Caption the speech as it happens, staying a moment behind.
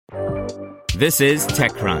This is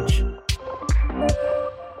TechCrunch.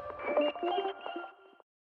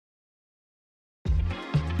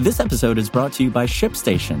 This episode is brought to you by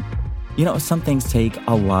ShipStation. You know, some things take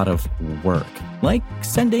a lot of work, like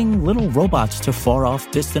sending little robots to far-off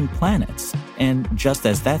distant planets. And just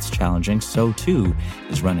as that's challenging, so too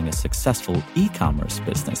is running a successful e-commerce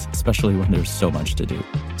business, especially when there's so much to do.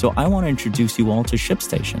 So I want to introduce you all to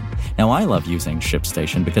ShipStation. Now, I love using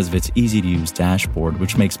ShipStation because of its easy-to-use dashboard,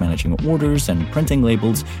 which makes managing orders and printing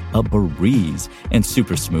labels a breeze and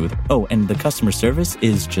super smooth. Oh, and the customer service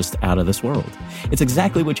is just out of this world. It's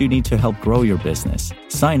exactly what you need to help grow your business.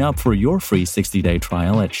 Sign up for your free 60-day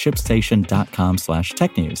trial at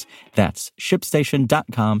shipstation.com/technews. That's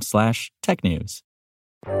shipstation.com/technews.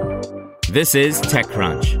 This is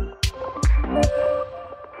TechCrunch.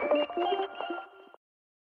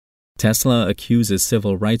 Tesla accuses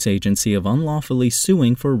civil rights agency of unlawfully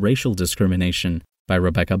suing for racial discrimination by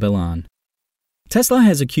Rebecca Billan. Tesla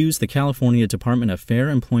has accused the California Department of Fair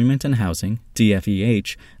Employment and Housing,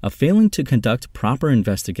 DFEH, of failing to conduct proper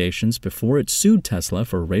investigations before it sued Tesla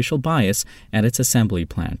for racial bias at its assembly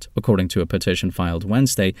plant, according to a petition filed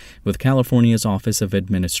Wednesday with California's Office of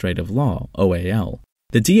Administrative Law, OAL.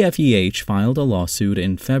 The DFEH filed a lawsuit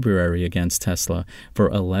in February against Tesla for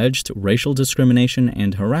alleged racial discrimination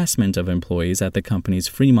and harassment of employees at the company's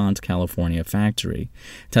Fremont, California factory.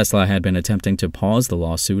 Tesla had been attempting to pause the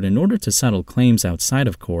lawsuit in order to settle claims outside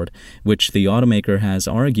of court, which the automaker has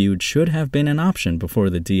argued should have been an option before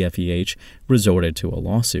the DFEH resorted to a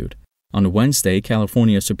lawsuit. On Wednesday,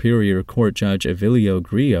 California Superior Court Judge Evelio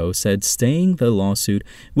Grillo said staying the lawsuit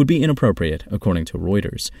would be inappropriate, according to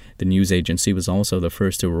Reuters. The news agency was also the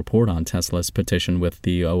first to report on Tesla's petition with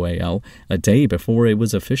the OAL a day before it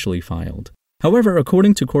was officially filed. However,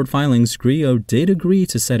 according to court filings, Grillo did agree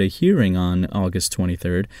to set a hearing on August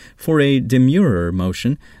 23rd for a demurrer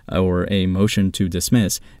motion, or a motion to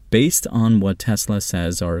dismiss, based on what Tesla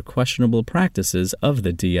says are questionable practices of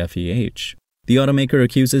the DFEH. The automaker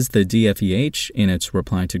accuses the DFEH, in its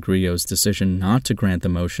reply to Grillo's decision not to grant the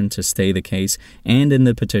motion to stay the case and in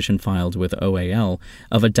the petition filed with OAL,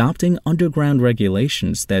 of adopting underground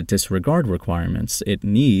regulations that disregard requirements it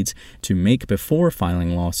needs to make before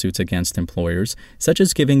filing lawsuits against employers, such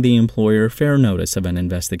as giving the employer fair notice of an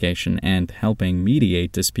investigation and helping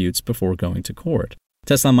mediate disputes before going to court.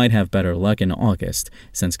 Tesla might have better luck in August,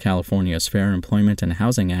 since California's Fair Employment and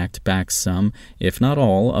Housing Act backs some, if not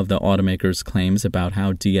all, of the automaker's claims about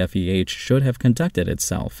how DFEH should have conducted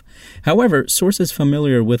itself. However, sources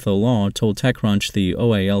familiar with the law told TechCrunch the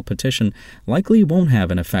OAL petition likely won't have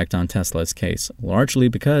an effect on Tesla's case, largely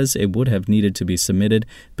because it would have needed to be submitted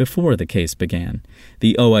before the case began.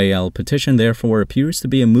 The OAL petition, therefore, appears to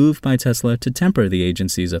be a move by Tesla to temper the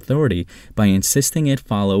agency's authority by insisting it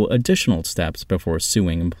follow additional steps before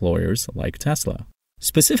suing employers like Tesla.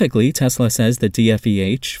 Specifically, Tesla says the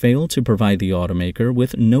DFEH failed to provide the automaker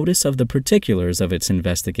with notice of the particulars of its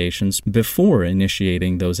investigations before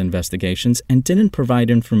initiating those investigations and didn't provide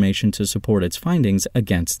information to support its findings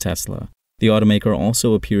against Tesla. The automaker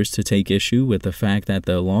also appears to take issue with the fact that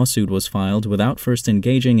the lawsuit was filed without first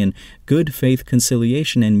engaging in good faith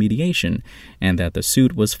conciliation and mediation, and that the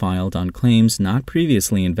suit was filed on claims not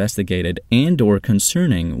previously investigated and/or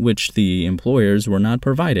concerning which the employers were not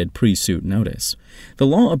provided pre-suit notice. The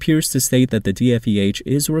law appears to state that the DFEH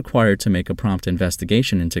is required to make a prompt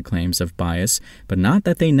investigation into claims of bias, but not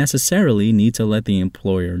that they necessarily need to let the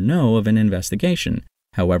employer know of an investigation.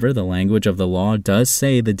 However, the language of the law does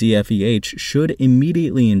say the DFEH should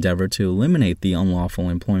immediately endeavor to eliminate the unlawful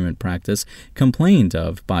employment practice complained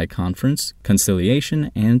of by conference,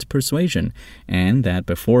 conciliation, and persuasion, and that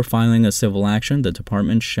before filing a civil action, the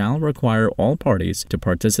department shall require all parties to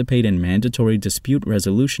participate in mandatory dispute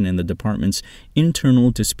resolution in the department's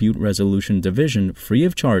internal dispute resolution division free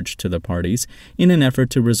of charge to the parties in an effort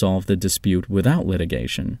to resolve the dispute without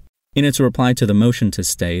litigation. In its reply to the motion to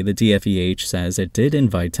stay, the DFEH says it did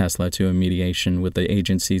invite Tesla to a mediation with the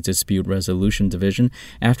agency's dispute resolution division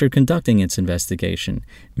after conducting its investigation,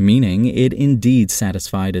 meaning it indeed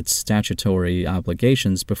satisfied its statutory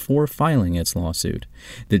obligations before filing its lawsuit.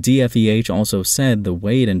 The DFEH also said the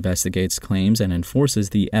way it investigates claims and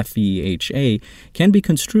enforces the FEHA can be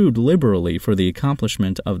construed liberally for the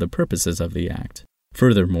accomplishment of the purposes of the Act.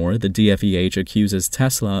 Furthermore, the DFEH accuses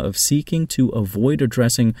Tesla of seeking to avoid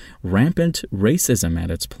addressing rampant racism at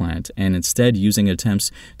its plant and instead using attempts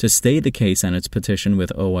to stay the case and its petition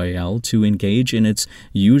with OAL to engage in its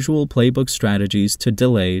usual playbook strategies to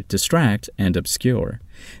delay, distract, and obscure.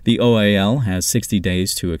 The OAL has 60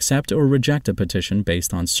 days to accept or reject a petition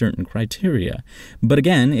based on certain criteria. But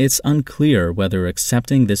again, it's unclear whether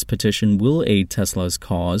accepting this petition will aid Tesla's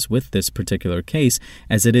cause with this particular case,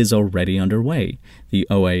 as it is already underway. The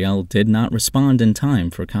OAL did not respond in time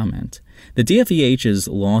for comment. The DFEH's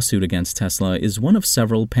lawsuit against Tesla is one of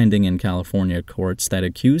several pending in California courts that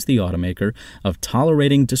accuse the automaker of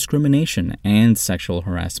tolerating discrimination and sexual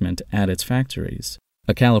harassment at its factories.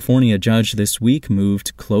 A California judge this week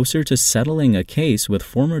moved closer to settling a case with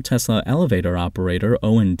former Tesla elevator operator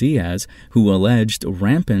Owen Diaz, who alleged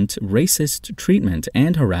rampant racist treatment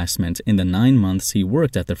and harassment in the 9 months he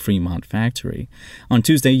worked at the Fremont factory. On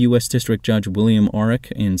Tuesday, U.S. District Judge William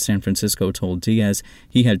Orrick in San Francisco told Diaz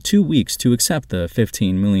he had 2 weeks to accept the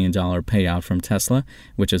 $15 million payout from Tesla,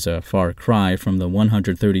 which is a far cry from the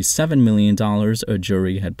 $137 million a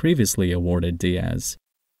jury had previously awarded Diaz.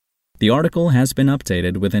 The article has been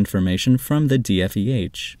updated with information from the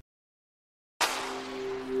DFEH.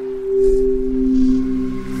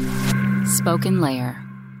 Spoken Layer.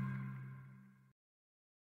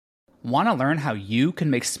 Want to learn how you can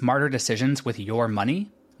make smarter decisions with your money?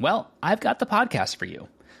 Well, I've got the podcast for you.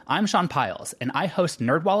 I'm Sean Piles, and I host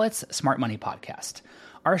NerdWallet's Smart Money Podcast.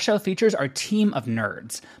 Our show features our team of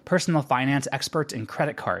nerds, personal finance experts in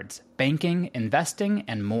credit cards, banking, investing,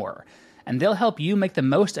 and more. And they'll help you make the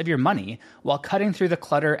most of your money while cutting through the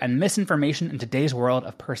clutter and misinformation in today's world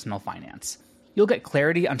of personal finance. You'll get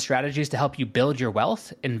clarity on strategies to help you build your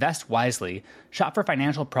wealth, invest wisely, shop for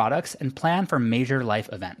financial products, and plan for major life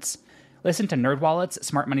events. Listen to NerdWallet's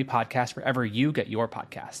Smart Money Podcast wherever you get your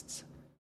podcasts.